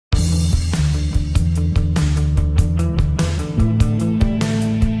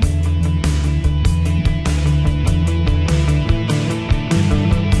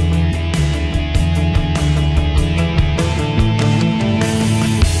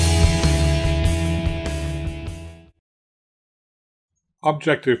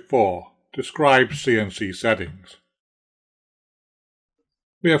Objective 4. Describe CNC settings.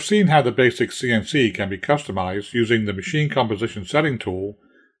 We have seen how the basic CNC can be customized using the Machine Composition Setting tool,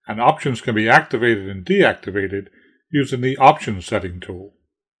 and options can be activated and deactivated using the Options Setting tool.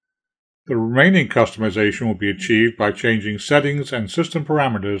 The remaining customization will be achieved by changing settings and system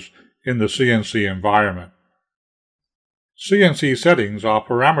parameters in the CNC environment. CNC settings are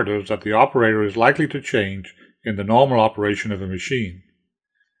parameters that the operator is likely to change in the normal operation of a machine.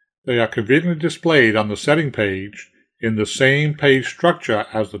 They are conveniently displayed on the setting page in the same page structure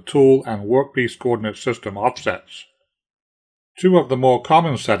as the tool and workpiece coordinate system offsets. Two of the more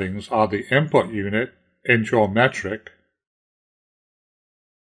common settings are the input unit, inch or metric,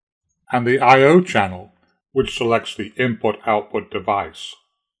 and the I/O channel, which selects the input-output device.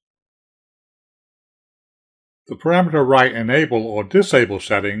 The parameter write enable or disable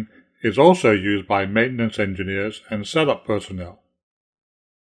setting is also used by maintenance engineers and setup personnel.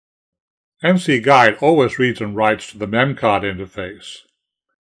 NCGuide always reads and writes to the memcard interface.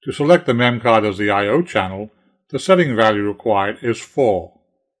 To select the memcard as the I/O channel, the setting value required is 4.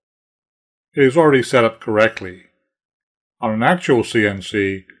 It is already set up correctly. On an actual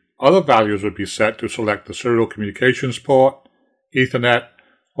CNC, other values would be set to select the serial communications port, Ethernet,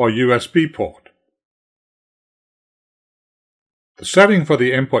 or USB port. The setting for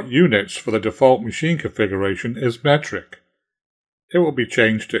the input units for the default machine configuration is metric. It will be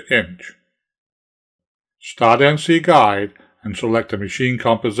changed to inch. Start NCGuide and select a machine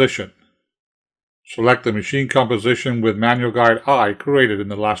composition. Select the machine composition with Manual Guide I created in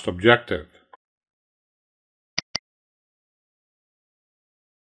the last objective.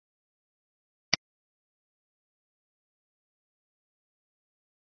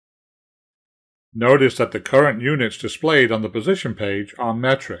 Notice that the current units displayed on the position page are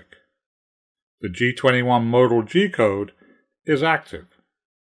metric. The G21 modal G code is active,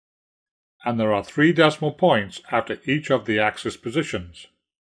 and there are 3 decimal points after each of the axis positions.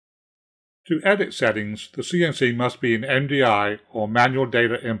 To edit settings, the CNC must be in MDI or Manual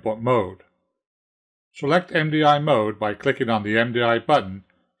Data Input mode. Select MDI mode by clicking on the MDI button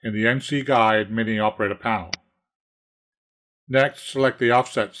in the NCGuide Mini Operator panel. Next, select the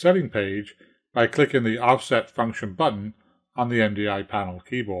Offset Setting page by clicking the Offset Function button on the MDI panel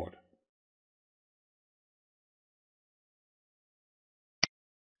keyboard.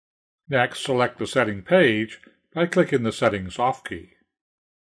 Next, select the setting page by clicking the Settings Off key.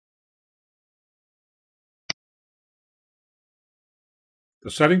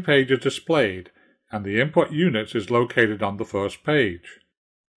 The setting page is displayed, and the input units is located on the first page.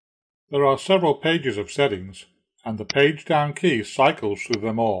 There are several pages of settings, and the page down key cycles through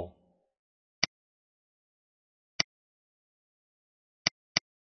them all.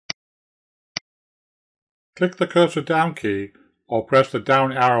 Click the cursor down key or press the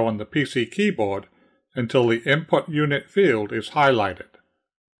down arrow on the PC keyboard until the input unit field is highlighted.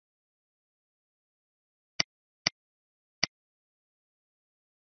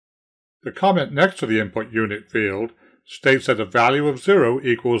 The comment next to the input unit field states that a value of 0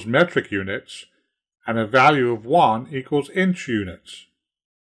 equals metric units and a value of 1 equals inch units.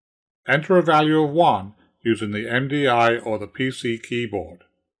 Enter a value of 1 using the MDI or the PC keyboard.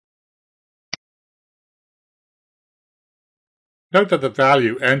 Note that the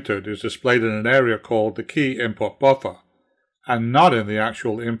value entered is displayed in an area called the key input buffer, and not in the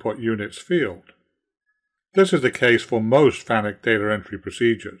actual input units field. This is the case for most FANUC data entry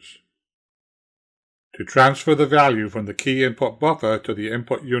procedures. To transfer the value from the key input buffer to the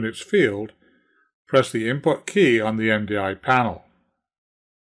input units field, press the input key on the MDI panel,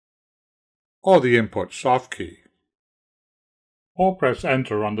 or the input soft key, or press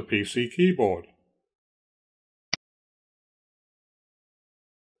Enter on the PC keyboard.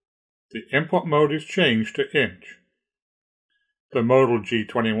 The input mode is changed to inch. The modal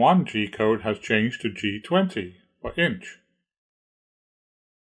G21 G code has changed to G20 for inch.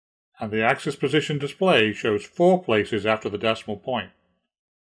 And the axis position display shows 4 places after the decimal point.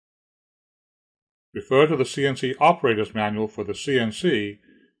 Refer to the CNC Operator's Manual for the CNC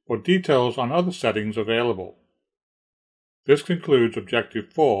for details on other settings available. This concludes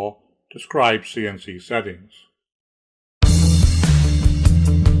Objective 4, Describe CNC Settings.